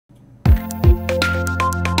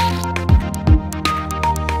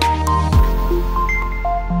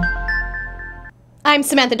I'm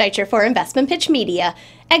Samantha Deitcher for Investmentpitch Media.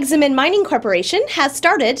 Ximen Mining Corporation has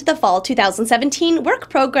started the Fall 2017 work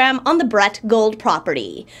program on the Brett Gold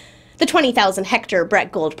property. The 20,000-hectare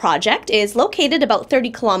Brett Gold project is located about 30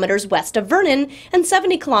 kilometers west of Vernon and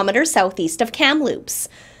 70 kilometers southeast of Kamloops.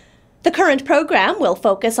 The current program will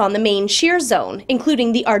focus on the Main Shear Zone,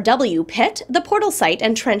 including the RW pit, the portal site,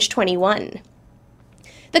 and Trench 21.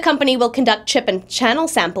 The company will conduct chip and channel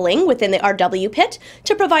sampling within the RW pit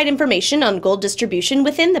to provide information on gold distribution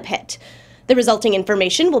within the pit. The resulting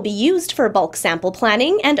information will be used for bulk sample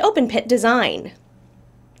planning and open pit design.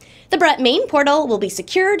 The Brett main portal will be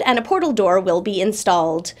secured and a portal door will be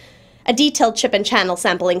installed. A detailed chip and channel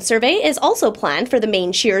sampling survey is also planned for the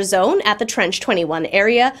Main Shear Zone at the Trench 21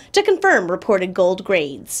 area to confirm reported gold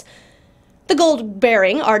grades. The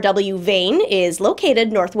gold-bearing RW vein is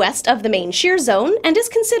located northwest of the Main Shear Zone and is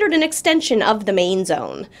considered an extension of the main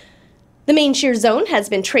zone. The Main Shear Zone has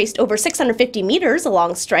been traced over 650 meters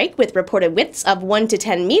along strike with reported widths of 1 to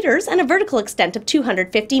 10 meters and a vertical extent of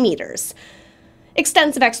 250 meters.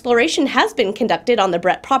 Extensive exploration has been conducted on the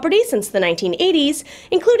Brett property since the 1980s,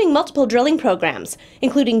 including multiple drilling programs,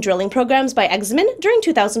 including drilling programs by Ximen during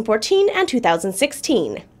 2014 and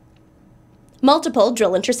 2016. Multiple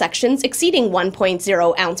drill intersections exceeding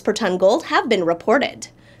 1.0 ounce per ton gold have been reported.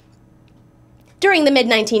 During the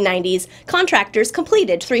mid-1990s, contractors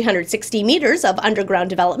completed 360 meters of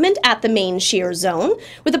underground development at the Main Shear Zone,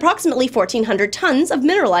 with approximately 1,400 tons of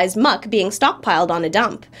mineralized muck being stockpiled on a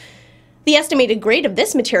dump. The estimated grade of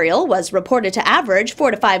this material was reported to average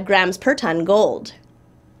 4 to 5 grams per ton gold.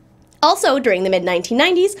 Also, during the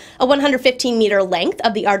mid-1990s, a 115-meter length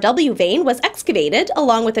of the RW vein was excavated,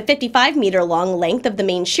 along with a 55-meter-long length of the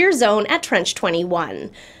Main Shear Zone at Trench 21.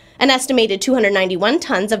 An estimated 291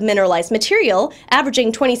 tons of mineralized material,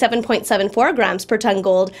 averaging 27.74 grams per ton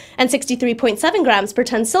gold and 63.7 grams per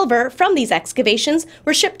ton silver from these excavations,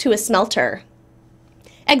 were shipped to a smelter.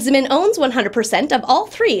 Ximen owns 100% of all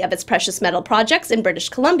three of its precious metal projects in British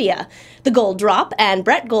Columbia, the Gold Drop and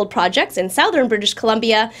Brett Gold projects in southern British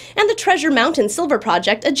Columbia, and the Treasure Mountain Silver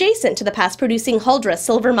project adjacent to the past-producing Huldra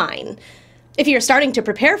silver mine. If you're starting to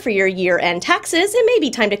prepare for your year-end taxes, it may be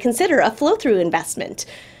time to consider a flow-through investment.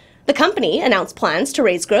 The company announced plans to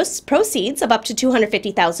raise gross proceeds of up to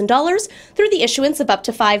 $250,000 through the issuance of up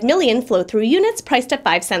to 5 million flow-through units priced at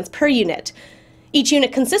 5 cents per unit. Each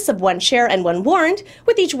unit consists of 1 share and 1 warrant,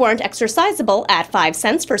 with each warrant exercisable at 5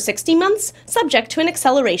 cents for 60 months, subject to an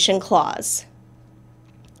acceleration clause.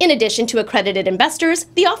 In addition to accredited investors,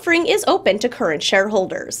 the offering is open to current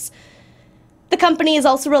shareholders. The company is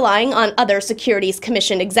also relying on other Securities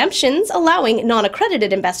Commission exemptions, allowing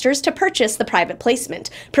non-accredited investors to purchase the private placement,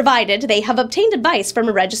 provided they have obtained advice from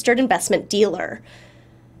a registered investment dealer.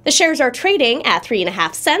 The shares are trading at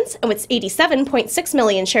 3.5 cents, and with 87.6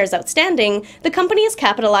 million shares outstanding, the company is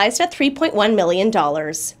capitalized at $3.1 million.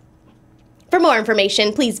 For more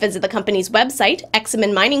information, please visit the company's website,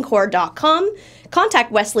 ximenminingcorp.com,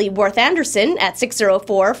 contact Wesley Warthe-Anderson at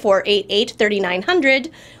 604-488-3900,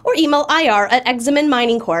 or email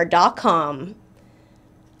ir@ximenminingcorp.com.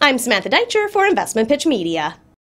 I'm Samantha Deitcher for Investmentpitch Media.